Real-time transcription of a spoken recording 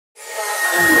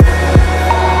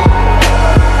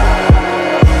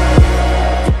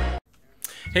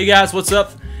Hey guys, what's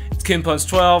up? It's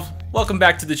KimPunch12. Welcome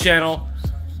back to the channel.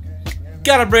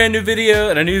 Got a brand new video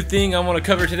and a new thing I want to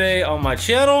cover today on my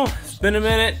channel. It's been a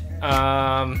minute.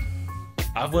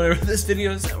 I've went over this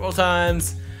video several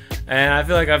times, and I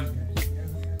feel like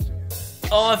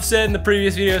all I've said in the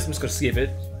previous videos, I'm just gonna skip it.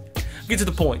 Get to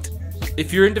the point.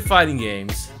 If you're into fighting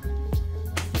games,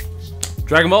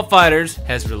 Dragonball FighterZ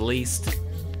has released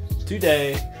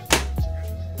today,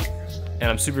 and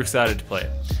I'm super excited to play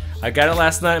it. I got it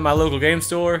last night in my local game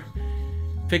store,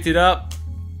 picked it up,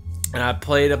 and I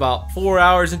played about 4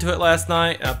 hours into it last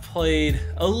night. I played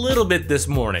a little bit this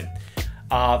morning,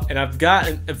 and I've got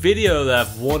a video that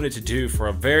I've wanted to do for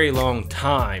a very long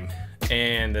time,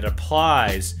 and that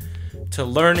applies to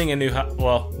learning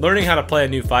learning how to play a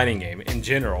new fighting game in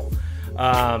general.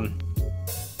 And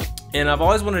I've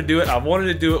always wanted to do it. I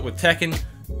wanted to do it with Tekken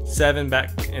 7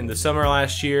 back in the summer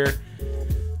last year.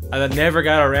 I never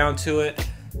got around to it.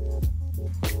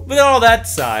 With all that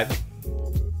aside,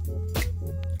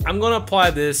 I'm going to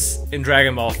apply this in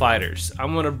Dragonball FighterZ.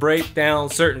 I'm going to break down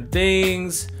certain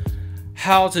things,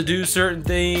 how to do certain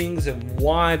things, and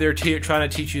why they're trying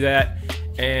to teach you that.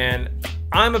 And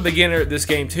I'm a beginner at this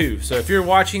game too, so if you're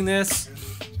watching this,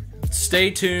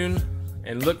 stay tuned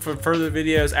and look for further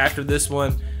videos after this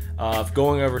one of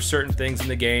going over certain things in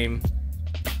the game,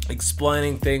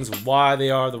 explaining things, why they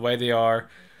are the way they are,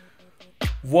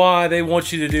 why they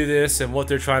want you to do this, and what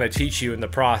they're trying to teach you in the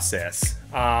process.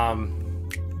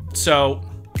 So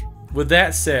with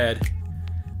that said,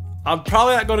 I'm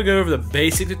probably not going to go over the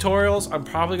basic tutorials. I'm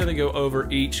probably going to go over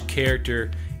each character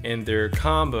and their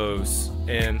combos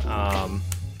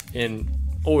in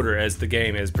order as the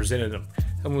game has presented them.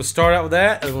 I'm going to start out with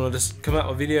that, and I'm going to just come out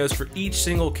with videos for each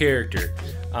single character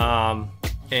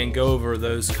and go over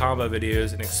those combo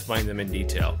videos and explain them in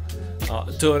detail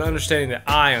to an understanding that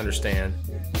I understand,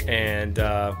 and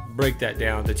break that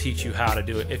down to teach you how to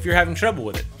do it if you're having trouble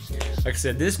with it. Like I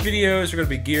said, these videos are going to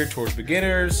be geared towards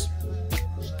beginners.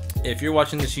 If you're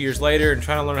watching this years later and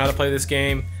trying to learn how to play this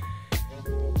game,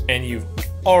 and you've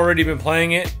already been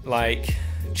playing it, like,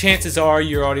 chances are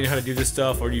you already know how to do this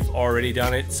stuff, or you've already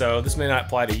done it, so this may not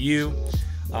apply to you.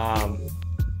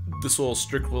 This will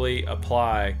strictly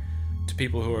apply to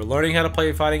people who are learning how to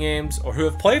play fighting games, or who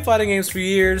have played fighting games for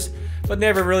years but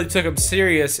never really took them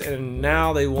serious, and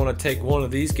now they want to take one of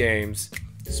these games,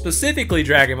 specifically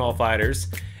Dragonball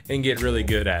FighterZ, and get really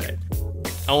good at it.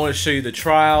 I want to show you the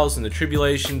trials and the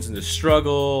tribulations and the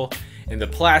struggle and the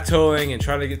plateauing and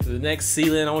trying to get to the next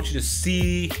ceiling. I want you to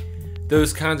see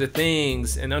those kinds of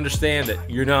things and understand that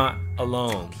you're not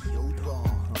alone.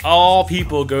 All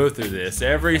people go through this.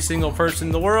 Every single person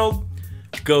in the world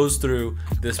goes through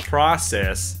this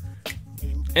process,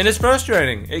 and it's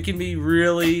frustrating. It can be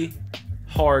really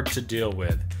hard to deal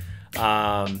with.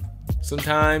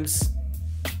 Sometimes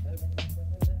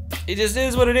it just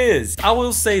is what it is. I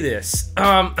will say this,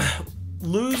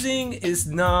 losing is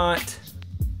not,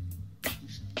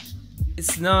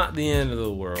 it's not the end of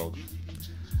the world.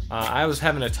 I was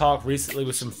having a talk recently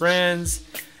with some friends,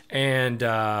 and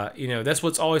you know, that's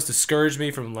what's always discouraged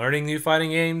me from learning new fighting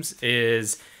games,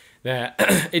 is that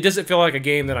it doesn't feel like a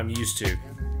game that I'm used to.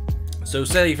 So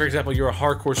say, for example, you're a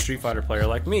hardcore Street Fighter player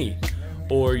like me,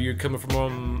 or you're coming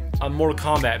from a Mortal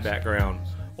Kombat background,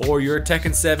 or you're a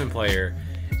Tekken 7 player,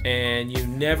 and you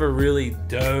never really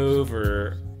dove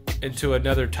into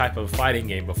another type of fighting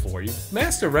game before. You've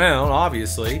messed around,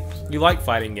 obviously. You like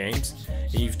fighting games,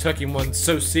 and you've taken one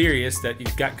so serious that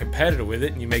you've got competitive with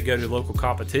it, and you may go to local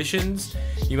competitions.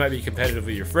 You might be competitive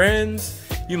with your friends.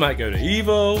 You might go to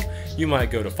EVO. You might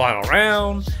go to Final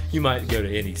Round. You might go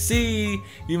to NEC.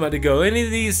 You might go to any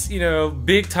of these, you know,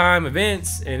 big time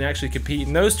events and actually compete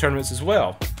in those tournaments as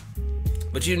well.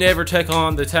 But you never took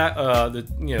on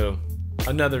you know,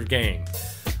 another game.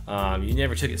 You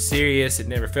never took it serious. It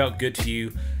never felt good to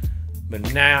you.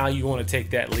 But now you want to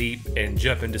take that leap and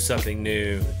jump into something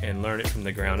new and learn it from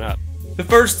the ground up. The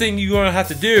first thing you're going to have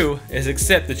to do is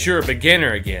accept that you're a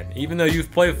beginner again. Even though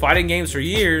you've played fighting games for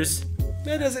years,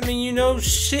 that doesn't mean you know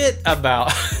shit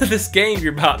about this game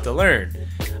you're about to learn.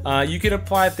 You can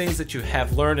apply things that you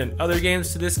have learned in other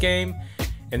games to this game,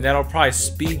 and that'll probably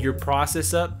speed your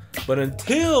process up. But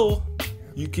until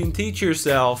you can teach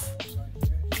yourself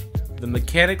the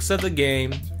mechanics of the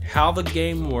game, how the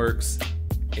game works,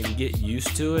 and get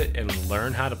used to it and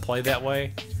learn how to play that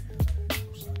way,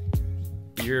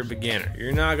 you're a beginner.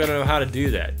 You're not gonna know how to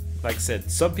do that. Like I said,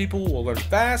 some people will learn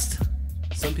fast,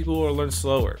 some people will learn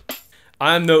slower.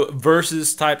 I'm no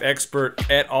versus type expert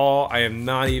at all. I am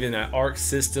not even an Arc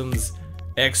Systems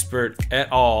expert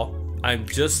at all. I'm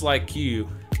just like you,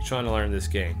 trying to learn this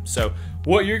game. So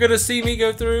what you're gonna see me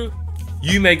go through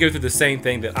you may go through the same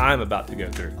thing that I'm about to go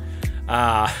through.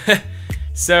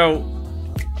 So,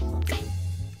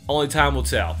 only time will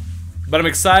tell. But I'm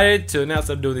excited to announce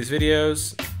that I'm doing these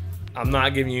videos. I'm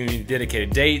not giving you any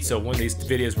dedicated dates, so when these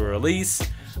videos will release,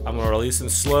 I'm going to release them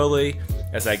slowly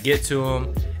as I get to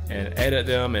them and edit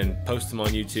them and post them on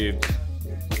YouTube.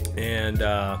 And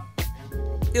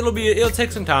it'll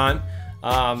take some time.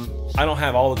 I don't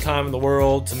have all the time in the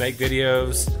world to make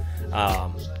videos.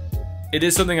 It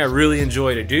is something I really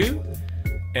enjoy to do,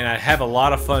 and I have a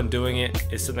lot of fun doing it.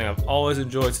 It's something I've always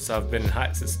enjoyed since I've been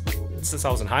since I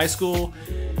was in high school.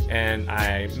 And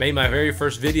I made my very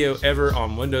first video ever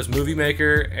on Windows Movie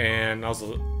Maker, and I was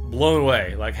blown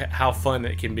away, like how fun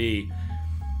it can be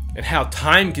and how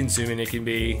time consuming it can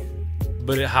be,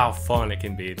 but how fun it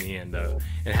can be in the end though,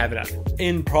 and having an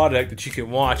end product that you can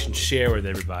watch and share with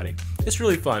everybody. It's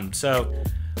really fun. So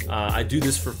I do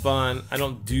this for fun. I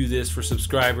don't do this for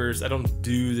subscribers. I don't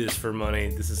do this for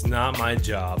money. This is not my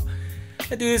job.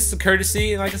 I do this as a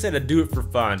courtesy, and like I said, I do it for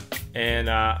fun. And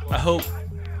I hope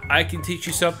I can teach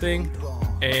you something,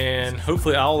 and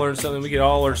hopefully I'll learn something. We can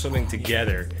all learn something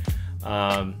together.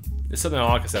 It's something,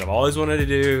 like I said, I've always wanted to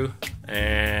do,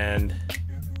 and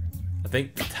I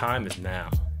think the time is now.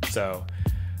 So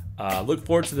look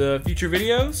forward to the future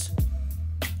videos,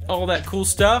 all that cool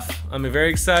stuff. I'm very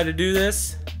excited to do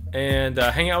this and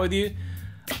hang out with you.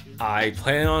 I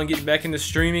plan on getting back into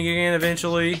streaming again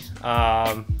eventually,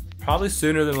 probably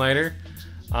sooner than later.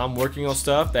 I'm working on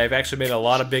stuff. They've actually made a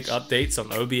lot of big updates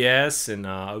on OBS and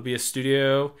OBS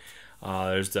Studio.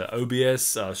 There's the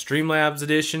OBS Streamlabs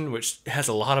edition, which has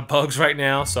a lot of bugs right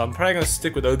now. So I'm probably going to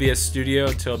stick with OBS Studio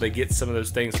until they get some of those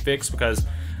things fixed, because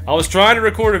I was trying to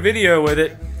record a video with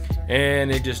it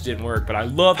and it just didn't work. But I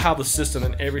love how the system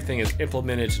and everything is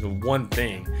implemented into one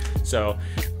thing. So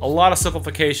a lot of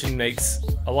simplification makes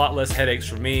a lot less headaches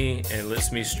for me and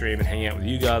lets me stream and hang out with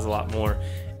you guys a lot more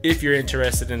if you're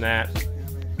interested in that.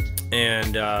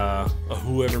 And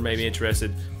whoever may be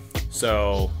interested.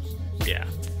 So yeah,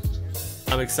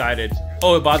 I'm excited.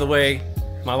 Oh, by the way,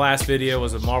 my last video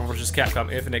was a Marvel vs.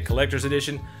 Capcom Infinite Collector's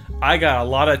Edition. I got a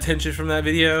lot of attention from that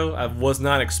video. I was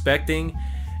not expecting,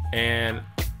 and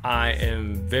I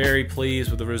am very pleased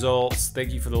with the results.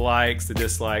 Thank you for the likes, the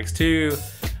dislikes too,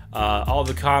 all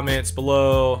the comments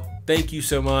below. Thank you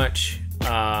so much.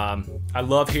 I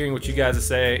love hearing what you guys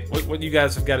say, what you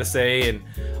guys have got to say, and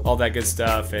all that good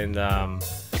stuff. And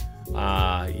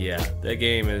yeah, that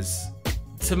game is,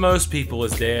 to most people,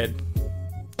 is dead.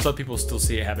 Some people still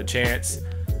see it have a chance.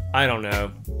 I don't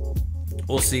know.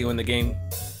 We'll see when the game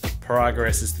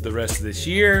progresses through the rest of this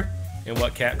year and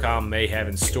what Capcom may have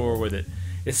in store with it,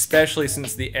 especially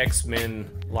since the X-Men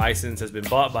license has been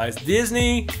bought by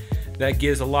Disney. That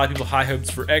gives a lot of people high hopes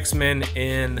for X-Men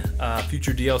and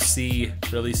future DLC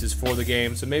releases for the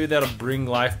game. So maybe that'll bring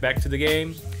life back to the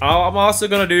game. I'm also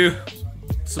going to do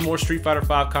some more Street Fighter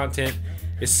V content,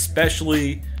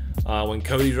 especially when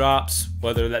Cody drops,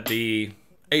 whether that be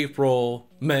April,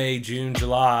 May, June,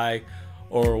 July,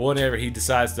 or whenever he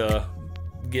decides to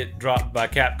get dropped by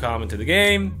Capcom into the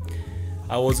game.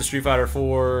 I was a Street Fighter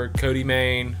 4 Cody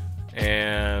main,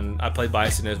 and I played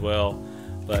Bison as well.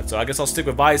 But so I guess I'll stick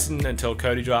with Bison until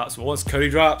Cody drops. But once Cody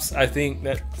drops, I think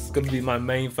that's going to be my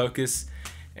main focus.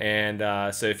 And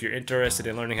so if you're interested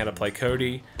in learning how to play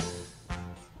Cody,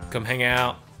 come hang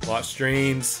out, watch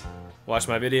streams, watch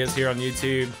my videos here on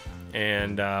YouTube,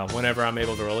 and whenever I'm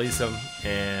able to release them,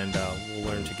 and we'll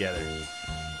learn together.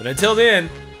 But until then,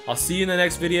 I'll see you in the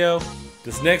next video.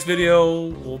 This next video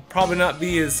will probably not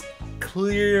be as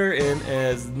clear and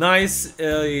as nice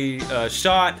a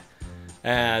shot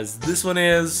as this one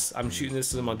is. I'm shooting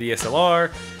this on my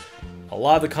DSLR. A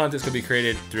lot of the content's gonna be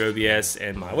created through OBS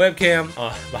and my webcam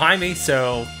behind me,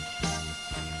 so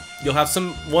you'll have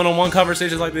some one-on-one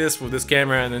conversations like this with this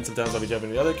camera, and then sometimes I'll be jumping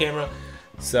to the other camera.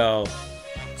 So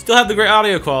still have the great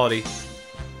audio quality,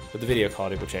 but the video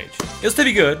quality will change. It'll still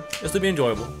be good. It'll still be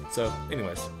enjoyable. So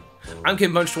anyways, I'm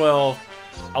Kim Punch 12.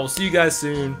 I will see you guys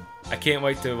soon. I can't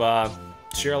wait to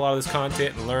share a lot of this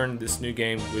content and learn this new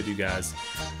game with you guys.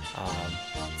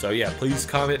 So yeah, please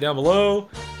comment down below.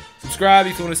 Subscribe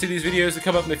if you want to see these videos that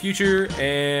come up in the future.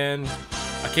 And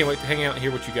I can't wait to hang out and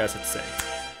hear what you guys have to say.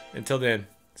 Until then,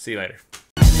 see you later.